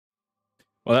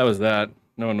Well, that was that.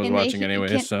 No one was watching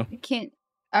anyways, so. Can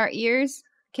our ears,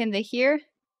 can they hear?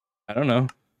 I don't know.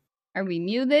 Are we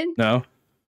muted? No.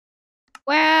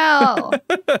 Wow.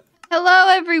 Hello,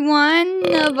 everyone.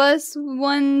 Of us,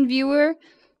 one viewer,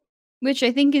 which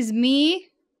I think is me.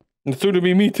 And soon to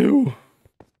be me too.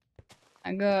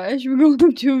 My gosh, we're going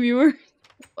to 2 viewers.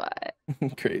 What?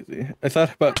 Crazy. I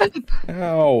thought about.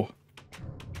 Ow.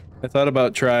 I thought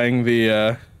about trying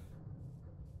the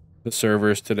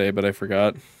servers today, but I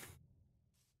forgot.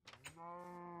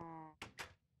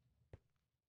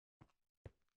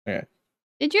 Okay.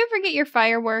 Did you ever get your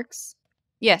fireworks?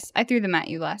 Yes, I threw them at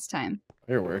you last time.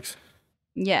 Fireworks?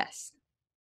 Yes.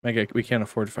 Mega, we can't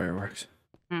afford fireworks.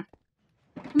 Oh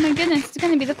my goodness, it's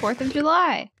gonna be the 4th of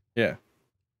July. Yeah.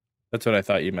 That's what I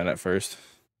thought you meant at first.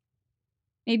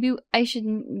 Maybe I should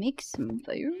make some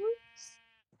fireworks?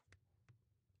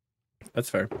 That's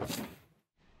fair.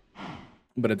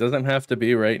 But it doesn't have to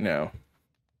be right now.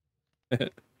 Are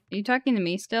you talking to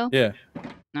me still? Yeah.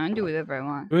 No, I can do whatever I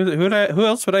want. Who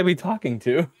else would I be talking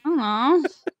to? I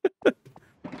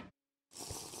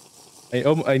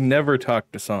don't know. I never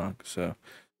talk to Song, so.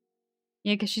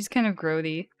 Yeah, because she's kind of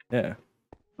grody. Yeah.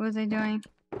 What was I doing?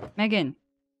 Megan.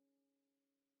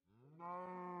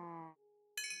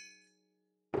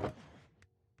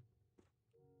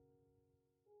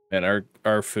 And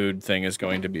our food thing is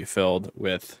going to be filled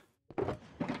with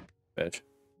fish.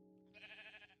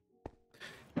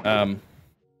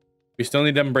 We still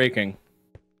need them breaking.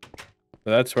 So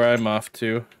that's where I'm off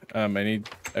to. I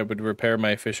would repair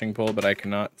my fishing pole, but I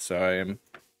cannot, so I am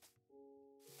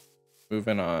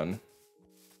moving on.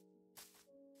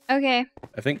 Okay.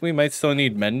 I think we might still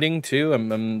need mending too.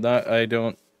 I'm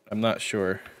not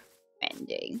sure.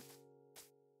 Mending.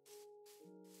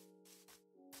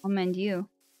 I'll mend you.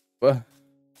 What?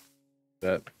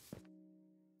 That.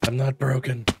 I'm not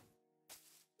broken.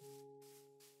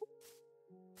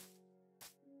 I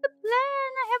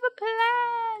have a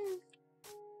plan.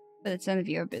 But it's none of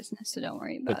your business, so don't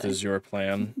worry about it. What is your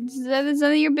plan? It's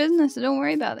none of your business, so don't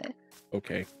worry about it.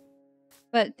 Okay.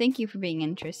 But thank you for being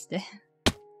interested.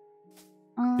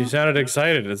 You sounded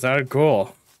excited. It sounded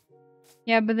cool.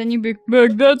 Yeah, but then you'd be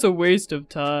like, that's a waste of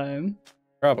time.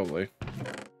 Probably.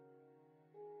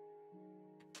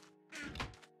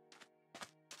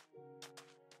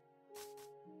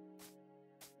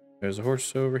 There's a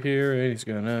horse over here, and he's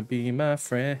gonna be my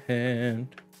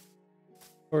friend.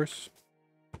 Horse.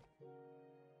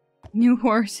 New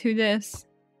horse, who this?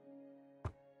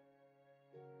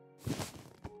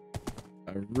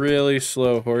 A really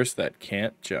slow horse that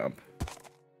can't jump.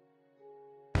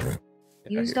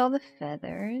 Used all the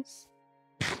feathers.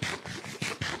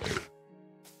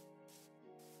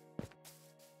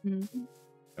 When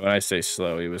I say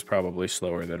slow, he was probably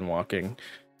slower than walking.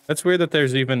 That's weird that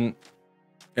there's even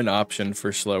an option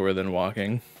for slower than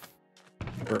walking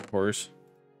for a horse.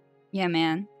 Yeah,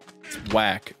 man. It's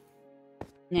whack.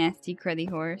 Nasty, cruddy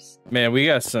horse. Man, we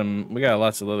got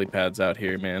lots of lily pads out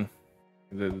here, man.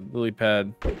 The lily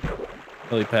pad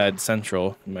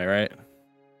central, am I right?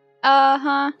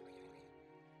 Uh-huh.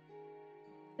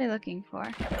 What are they looking for?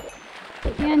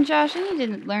 Man, Josh, I need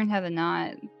to learn how to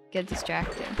not get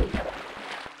distracted.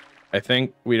 I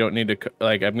think we don't need to,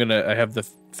 like, I have the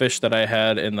fish that I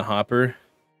had in the hopper,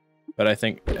 but I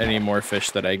think any more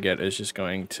fish that I get is just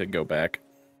going to go back.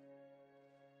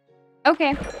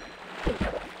 Okay.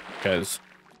 Because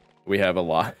we have a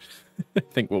lot. I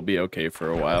think we'll be okay for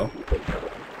a while.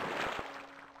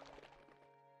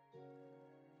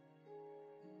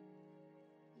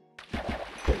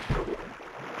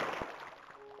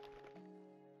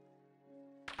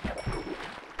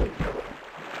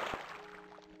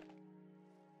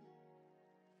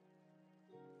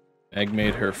 Meg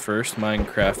made her first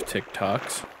Minecraft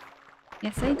TikToks.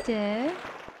 Yes, I did.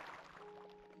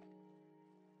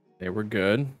 They were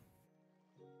good.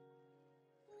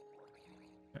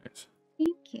 Nice.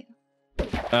 Thank you.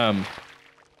 I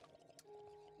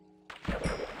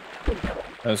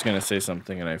was gonna say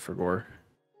something and I forgot.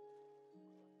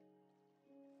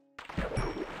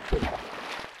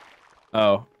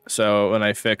 Oh, so when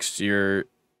I fixed your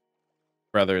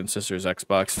brother and sister's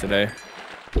Xbox today,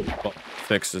 well,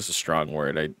 fixed is a strong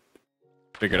word. I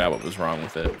figured out what was wrong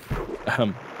with it.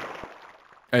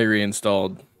 I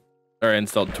reinstalled or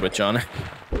installed Twitch on it.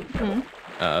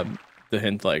 Mm-hmm. The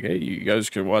hint like, hey, you guys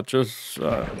can watch us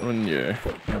when you're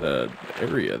in the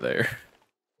area there.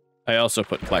 I also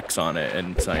put Plex on it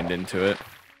and signed into it.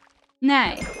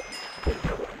 Nice.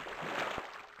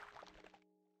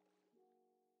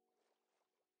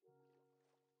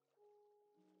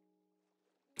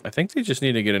 I think they just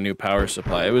need to get a new power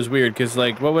supply. It was weird because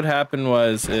like what would happen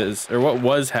was what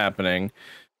was happening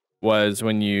was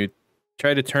when you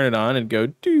try to turn it on and go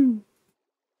doo,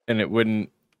 and it would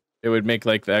make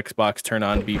like the Xbox turn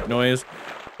on beep noise,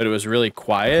 but it was really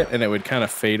quiet and it would kind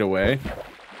of fade away.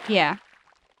 Yeah.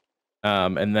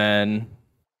 And then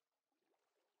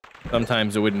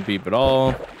sometimes it wouldn't beep at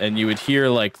all, and you would hear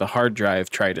like the hard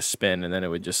drive try to spin and then it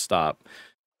would just stop.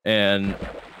 And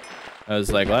I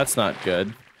was like, well, that's not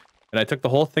good. And I took the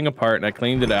whole thing apart and I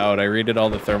cleaned it out. I redid all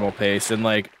the thermal paste, and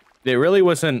like it really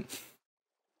wasn't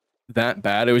that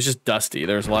bad. It was just dusty.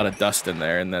 There was a lot of dust in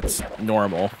there, and that's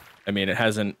normal. I mean, it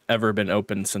hasn't ever been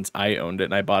opened since I owned it,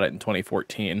 and I bought it in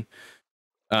 2014.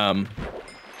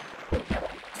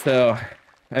 So,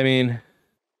 I mean,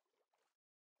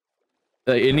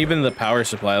 and even the power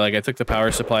supply, like I took the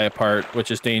power supply apart, which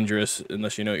is dangerous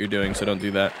unless you know what you're doing, so don't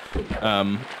do that.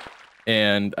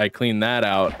 And I cleaned that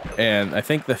out, and I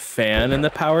think the fan in the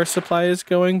power supply is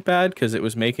going bad because it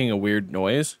was making a weird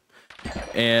noise.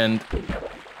 And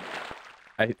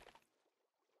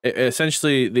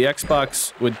essentially the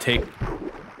Xbox would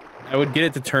I would get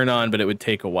it to turn on, but it would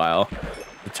take a while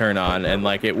to turn on, and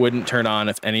like it wouldn't turn on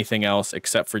if anything else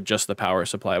except for just the power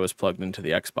supply was plugged into the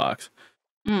Xbox.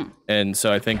 And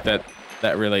so I think that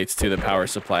relates to the power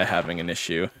supply having an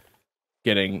issue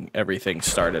getting everything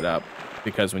started up,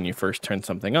 because when you first turn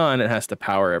something on, it has to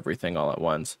power everything all at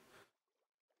once.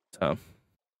 So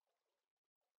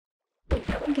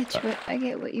I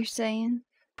get what you're saying.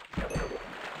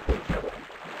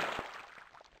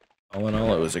 all in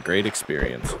all, it was a great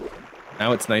experience.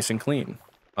 Now it's nice and clean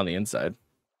on the inside.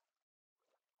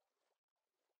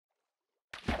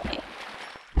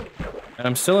 And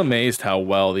I'm still amazed how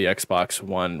well the Xbox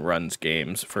One runs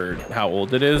games for how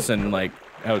old it is and like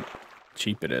how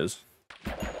cheap it is.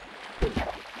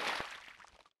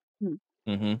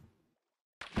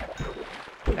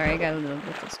 Sorry, I got a little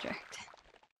bit distracted.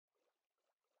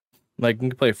 Like, you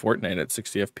can play Fortnite at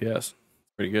 60 FPS.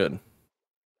 Pretty good.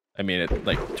 I mean, it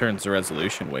like turns the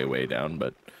resolution way down,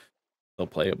 but still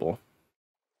playable.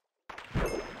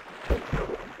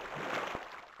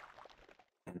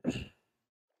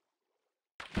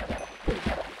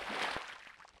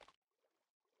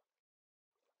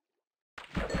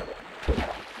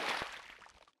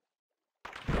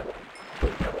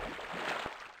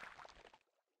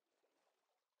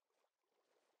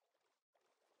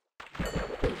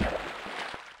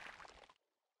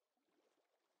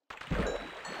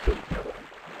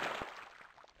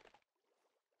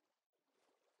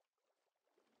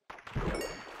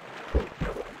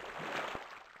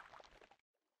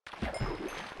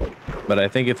 But I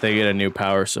think if they get a new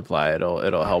power supply,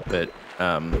 it'll help it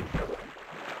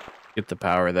get the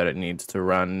power that it needs to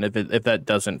run. If that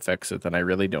doesn't fix it, then I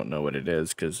really don't know what it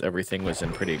is, because everything was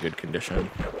in pretty good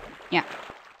condition. Yeah.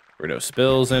 There were no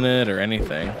spills in it or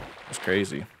anything. It's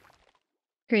crazy.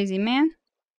 Crazy man.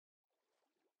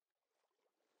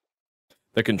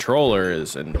 The controller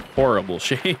is in horrible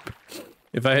shape.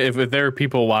 If there were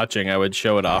people watching, I would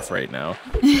show it off right now.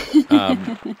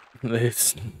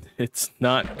 It's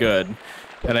not good.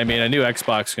 And I mean, a new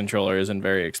Xbox controller isn't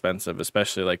very expensive,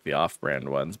 especially like the off-brand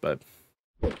ones, but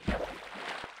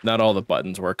not all the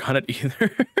buttons work on it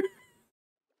either.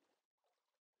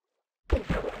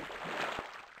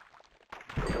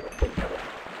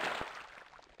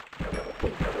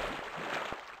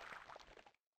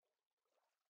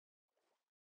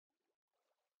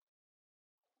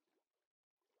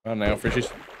 Oh, now,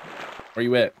 fishies. Where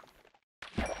you at?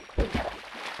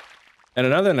 And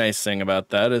another nice thing about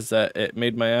that is that it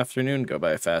made my afternoon go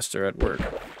by faster at work.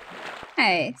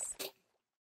 Nice.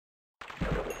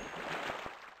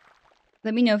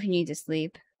 Let me know if you need to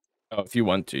sleep. Oh, if you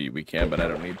want to, we can, but I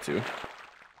don't need to.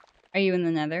 Are you in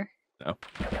the nether? No.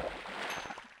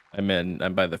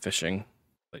 I'm by the fishing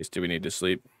place. Do we need to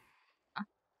sleep?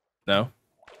 No?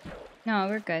 No,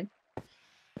 we're good.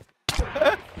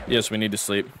 Yes, we need to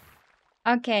sleep.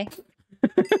 Okay.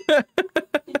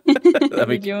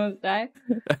 Did you almost die?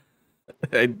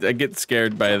 I get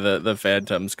scared by the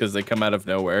phantoms because they come out of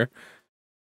nowhere.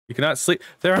 You cannot sleep.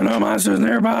 There are no monsters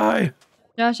nearby!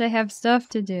 Josh, I have stuff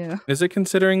to do. Is it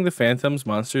considering the phantoms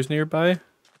monsters nearby?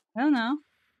 I don't know.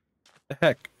 The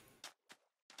heck?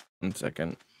 1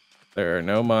 second. There are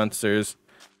no monsters.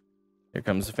 Here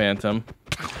comes the phantom.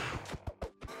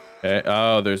 Okay.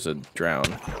 Oh, there's a drown.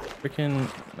 Freaking.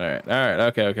 Alright.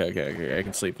 Okay. I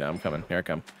can sleep now. I'm coming. Here I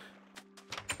come.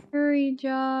 Hurry,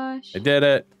 Josh. I did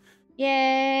it.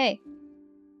 Yay!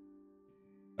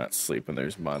 Not sleep when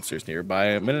there's monsters nearby.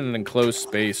 I'm in an enclosed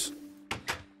space.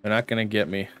 They're not gonna get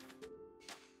me.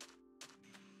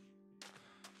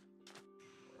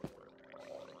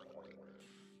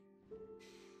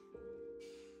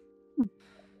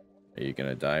 you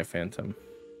gonna die, Phantom?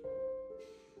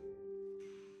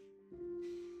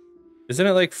 Isn't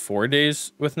it like 4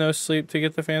 days with no sleep to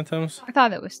get the Phantoms? I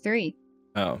thought it was 3.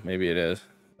 Oh, maybe it is.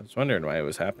 I was wondering why it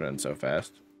was happening so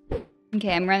fast.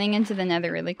 Okay, I'm running into the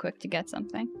nether really quick to get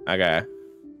something. Okay.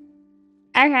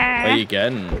 Okay. What are you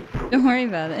getting? Don't worry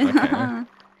about it. Okay.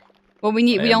 Well,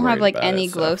 we don't have like about any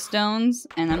it, so- glowstones,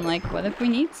 and I'm like, what if we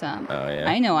need some? Oh, yeah.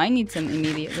 I know I need some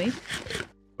immediately.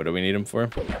 What do we need them for?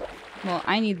 Well,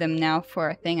 I need them now for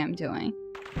a thing I'm doing.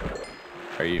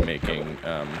 Are you making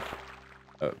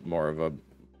more of a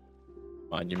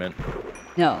monument?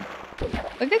 No.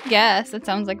 A good guess. That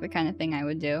sounds like the kind of thing I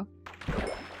would do.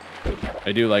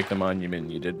 I do like the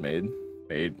monument you did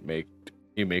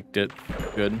you made it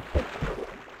good.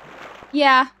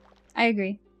 Yeah, I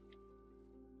agree.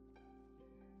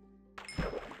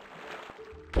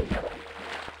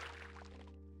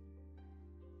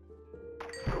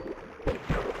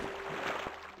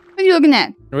 What are you looking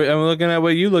at? I'm looking at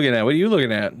what you looking at. What are you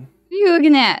looking at? What are you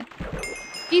looking at?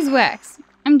 Beeswax.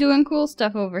 I'm doing cool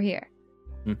stuff over here.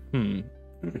 Hmm.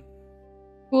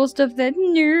 Cool stuff that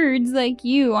nerds like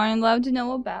you aren't allowed to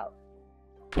know about.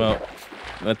 Well,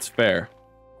 that's fair.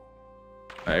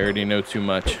 I already know too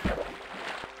much.